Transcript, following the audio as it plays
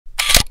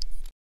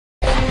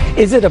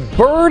Is it a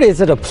bird? Is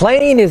it a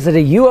plane? Is it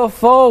a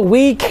UFO?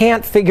 We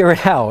can't figure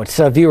it out.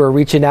 A viewer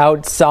reaching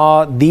out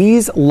saw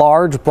these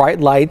large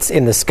bright lights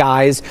in the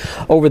skies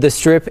over the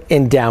Strip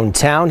in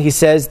downtown. He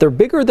says they're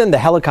bigger than the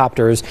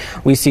helicopters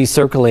we see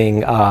circling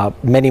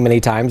many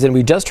times. And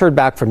we just heard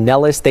back from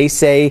Nellis. They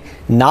say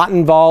not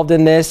involved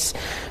in this.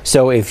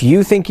 So if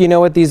you think you know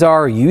what these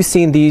are, or you've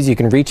seen these, you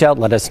can reach out.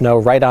 Let us know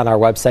right on our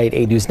website,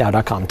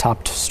 8newsnow.com.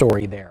 Top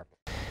story there.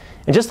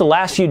 In just the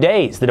last few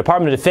days, the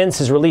Department of Defense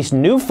has released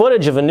new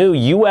footage of a new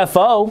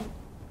UFO,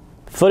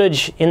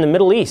 footage in the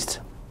Middle East.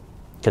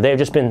 Could they have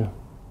just been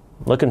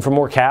looking for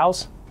more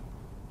cows?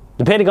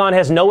 The Pentagon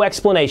has no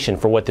explanation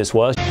for what this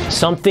was.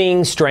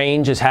 Something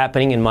strange is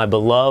happening in my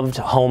beloved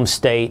home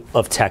state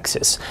of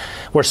Texas,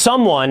 where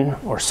someone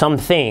or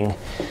something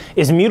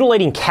is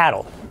mutilating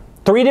cattle.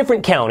 3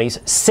 different counties,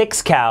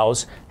 6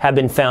 cows have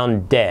been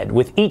found dead,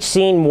 with each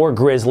scene more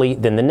grisly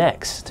than the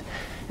next.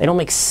 They don't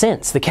make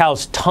sense. The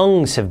cows'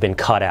 tongues have been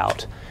cut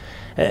out,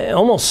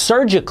 almost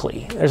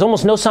surgically. There's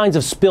almost no signs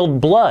of spilled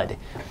blood.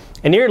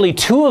 And nearly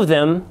 2 of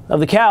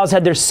the cows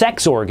had their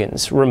sex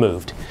organs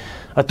removed.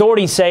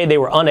 Authorities say they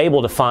were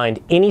unable to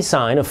find any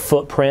sign of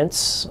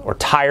footprints or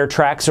tire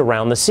tracks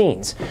around the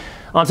scenes.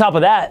 On top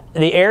of that,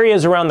 the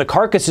areas around the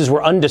carcasses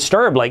were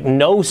undisturbed, like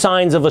no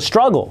signs of a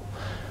struggle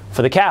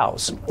for the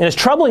cows. And as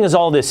troubling as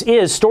all this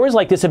is, stories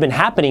like this have been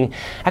happening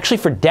actually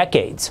for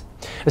decades.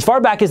 As far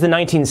back as the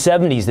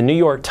 1970s, the New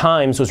York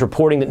Times was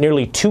reporting that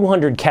nearly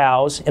 200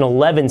 cows in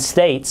 11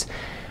 states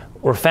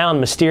were found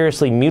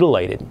mysteriously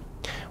mutilated,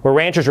 where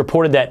ranchers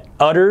reported that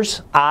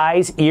udders,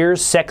 eyes,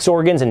 ears, sex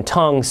organs, and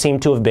tongues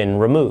seemed to have been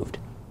removed.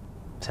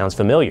 Sounds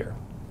familiar.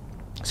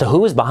 So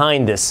who is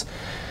behind this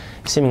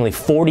seemingly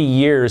 40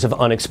 years of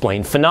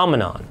unexplained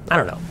phenomenon? I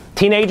don't know.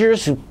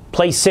 Teenagers who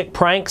play sick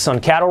pranks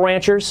on cattle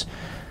ranchers?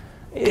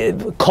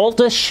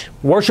 Cultish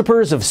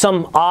worshippers of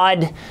some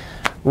odd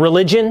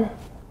religion?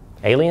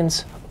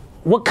 Aliens?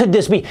 What could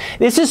this be?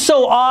 This is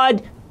so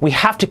odd, we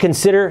have to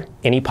consider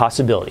any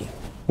possibility.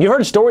 You've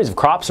heard stories of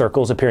crop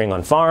circles appearing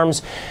on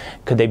farms.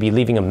 Could they be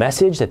leaving a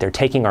message that they're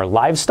taking our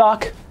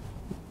livestock?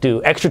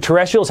 Do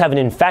extraterrestrials have an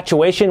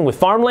infatuation with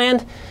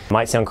farmland?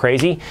 Might sound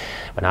crazy,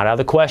 but not out of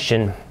the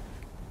question.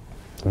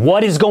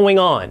 What is going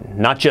on?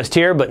 Not just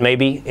here, but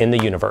maybe in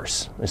the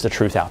universe. Is the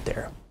truth out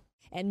there?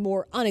 And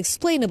more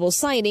unexplainable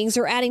sightings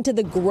are adding to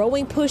the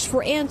growing push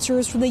for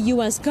answers from the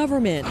U.S.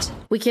 government.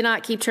 We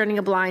cannot keep turning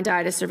a blind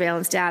eye to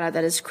surveillance data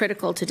that is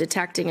critical to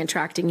detecting and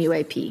tracking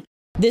UAP.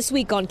 This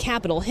week on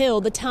Capitol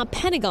Hill, the top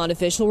Pentagon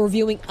official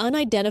reviewing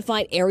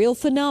unidentified aerial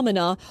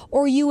phenomena,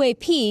 or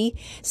UAP,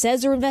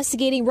 says they're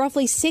investigating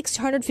roughly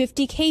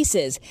 650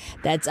 cases.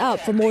 That's up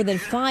from more than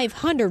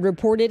 500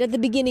 reported at the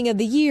beginning of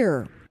the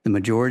year. The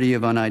majority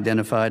of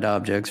unidentified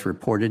objects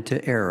reported to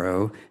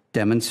AARO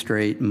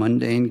demonstrate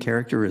mundane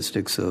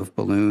characteristics of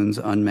balloons,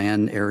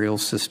 unmanned aerial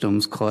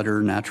systems,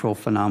 clutter, natural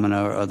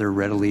phenomena, or other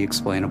readily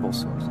explainable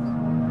sources.